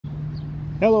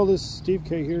Hello, this is Steve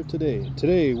K here today.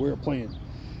 Today we're playing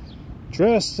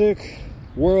Jurassic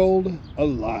World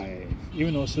Alive.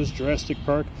 Even though it says Jurassic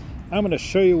Park, I'm going to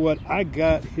show you what I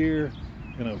got here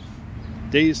in a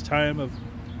day's time of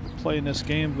playing this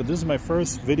game. But this is my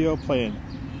first video playing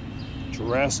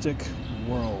Jurassic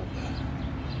World.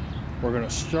 We're going to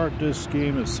start this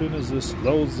game as soon as this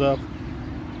loads up.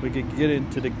 We can get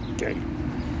into the game.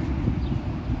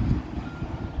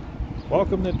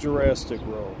 Welcome to Jurassic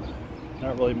World.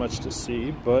 Not really much to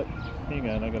see, but hang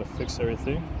on, I gotta fix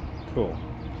everything. Cool.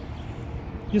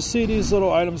 You see these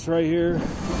little items right here?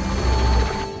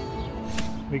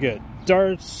 We get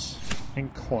darts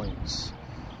and coins.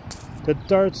 The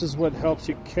darts is what helps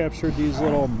you capture these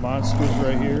little monsters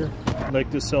right here,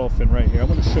 like this elephant right here. I'm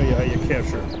gonna show you how you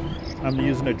capture them. I'm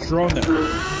using a drone to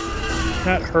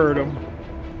not hurt them.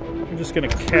 I'm just gonna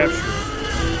capture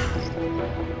them.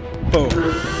 Boom.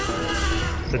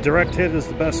 The direct hit is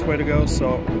the best way to go,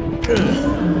 so boom.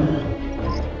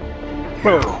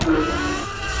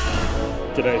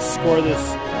 Did I score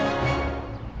this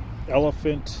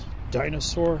elephant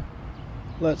dinosaur?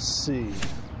 Let's see.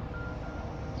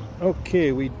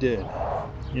 Okay, we did.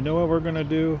 You know what we're gonna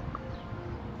do?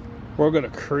 We're gonna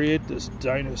create this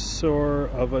dinosaur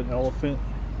of an elephant.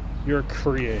 You're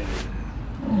created.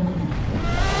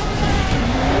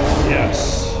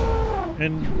 Yes.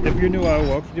 And if you're new, I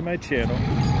welcome you to my channel.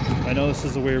 I know this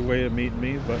is a weird way of meeting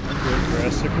me, but we're good.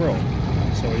 Jurassic World,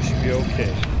 so we should be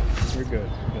okay. We're good.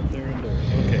 Got there and there.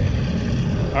 Okay.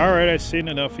 All right, I've seen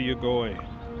enough of you. Go away.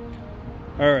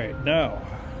 All right, now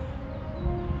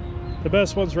the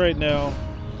best ones right now.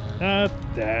 Not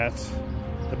that.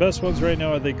 The best ones right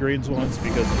now are the greens ones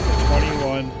because it's a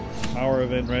 21-hour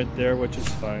event right there, which is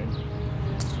fine.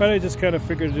 But I just kind of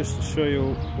figured just to show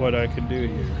you what I can do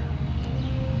here.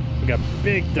 We got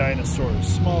big dinosaurs,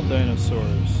 small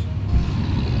dinosaurs.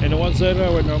 And the ones that I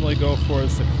would normally go for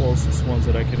is the closest ones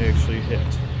that I can actually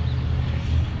hit.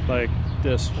 Like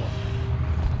this one.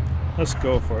 Let's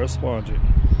go for it. Let's launch it.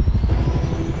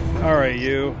 Alright,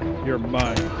 you're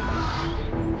mine.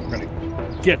 I'm gonna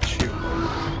get you.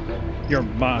 You're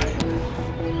mine.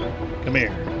 Come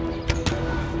here.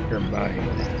 You're mine.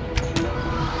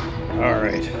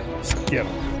 Alright, let's get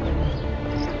him.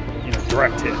 You know,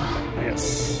 direct hit.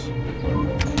 Yes.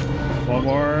 One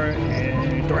more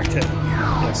and direct hit.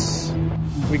 Yes.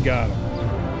 We got him.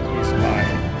 He's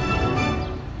mine.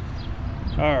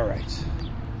 Alright.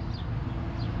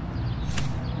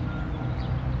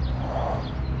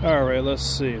 Alright, let's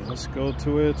see. Let's go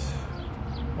to it.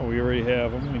 Oh, we already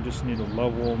have him. We just need to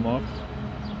level him up.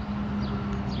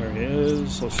 There he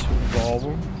is. Let's evolve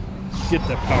him. Get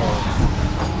that power.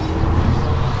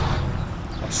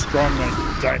 How strong my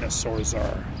dinosaurs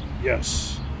are.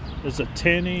 Yes. There's a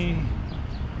tinny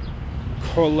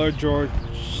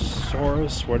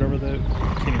Colorgeorgesaurus, whatever that.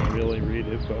 I can't even really read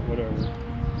it, but whatever.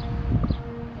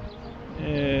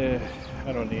 I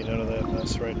don't need none of that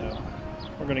mess right now.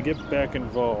 We're gonna get back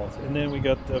involved, and then we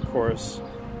got, of course,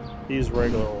 these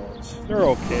regular ones. They're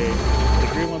okay. The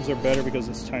green ones are better because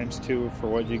it's ×2 for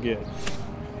what you get.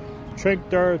 Trank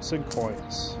darts and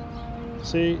coins.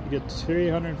 See, you get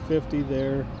 350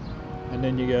 there. And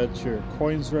then you got your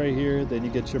coins right here, then you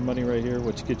get your money right here,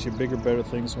 which gets you bigger, better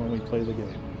things when we play the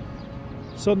game.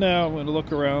 So now I'm going to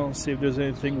look around, see if there's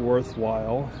anything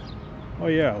worthwhile. Oh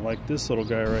yeah, like this little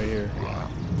guy right here.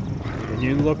 When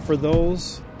you look for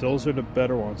those are the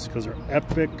better ones, because they're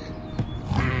epic,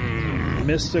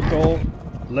 mystical,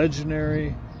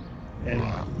 legendary, and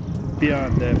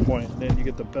beyond that point. And then you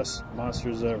get the best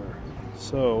monsters ever.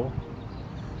 So,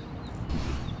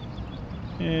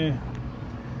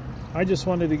 I just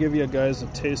wanted to give you guys a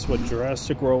taste what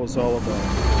Jurassic World was all about.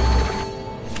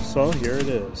 So here it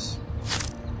is.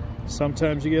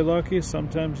 Sometimes you get lucky,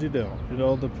 sometimes you don't. It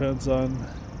all depends on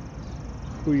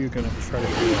who you're going to try to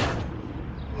be.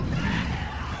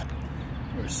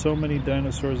 There's so many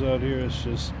dinosaurs out here, it's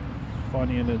just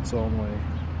funny in its own way.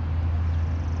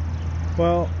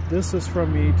 Well, this is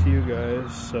from me to you guys,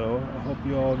 so I hope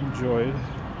you all enjoyed.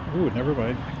 Ooh, never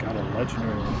mind. I got a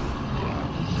legendary one.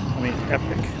 I mean,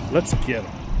 epic. Let's get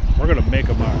them. We're gonna make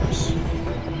them ours.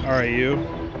 Alright, you're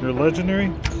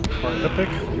legendary or epic.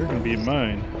 You're gonna be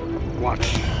mine.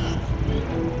 Watch.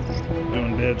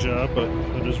 Doing a bad job, but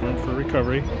there's room for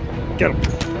recovery. Get them.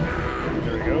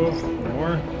 There we go. One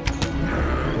more.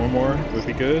 One more would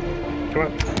be good. Come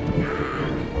on.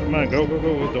 Come on, go, go,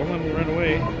 go. Don't let them run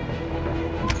away.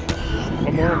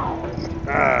 One more.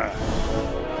 Ah.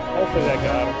 Hopefully that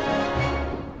got him.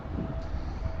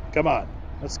 Come on.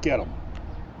 Let's get them.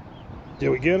 Did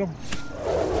we get them?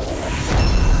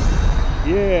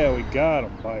 Yeah, we got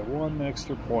him by 1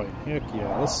 extra point. Heck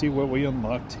yeah. Let's see what we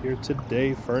unlocked here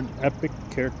today for an epic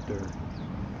character.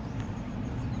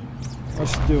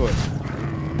 Let's do it. Look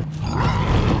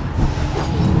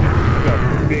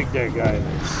how big that guy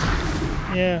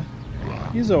is. Yeah,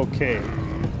 he's okay.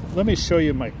 Let me show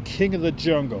you my king of the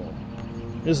jungle.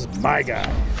 This is my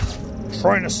guy.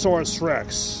 Tyrannosaurus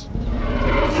Rex.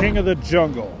 The king of the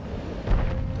jungle.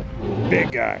 The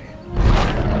big guy.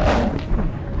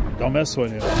 Don't mess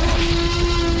with him.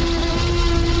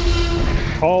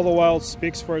 Call of the Wild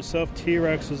speaks for itself.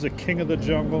 T-Rex is the king of the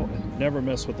jungle, and never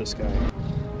mess with this guy.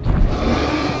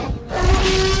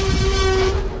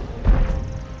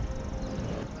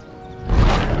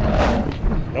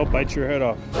 He'll bite your head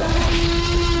off.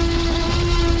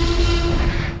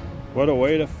 What a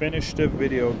way to finish the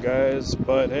video, guys.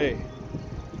 But hey,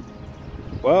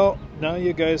 well, now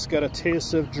you guys got a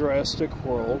taste of Jurassic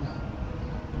World.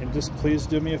 And just please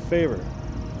do me a favor.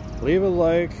 Leave a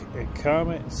like and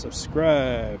comment and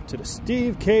subscribe to the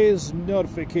Steve K's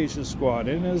Notification Squad.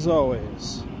 And as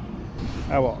always,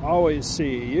 I will always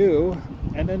see you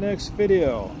in the next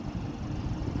video.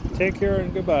 Take care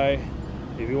and goodbye.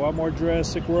 If you want more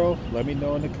Jurassic World, let me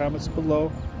know in the comments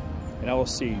below. And I will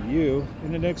see you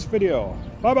in the next video.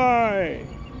 Bye-bye.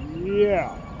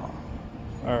 Yeah.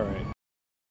 All right.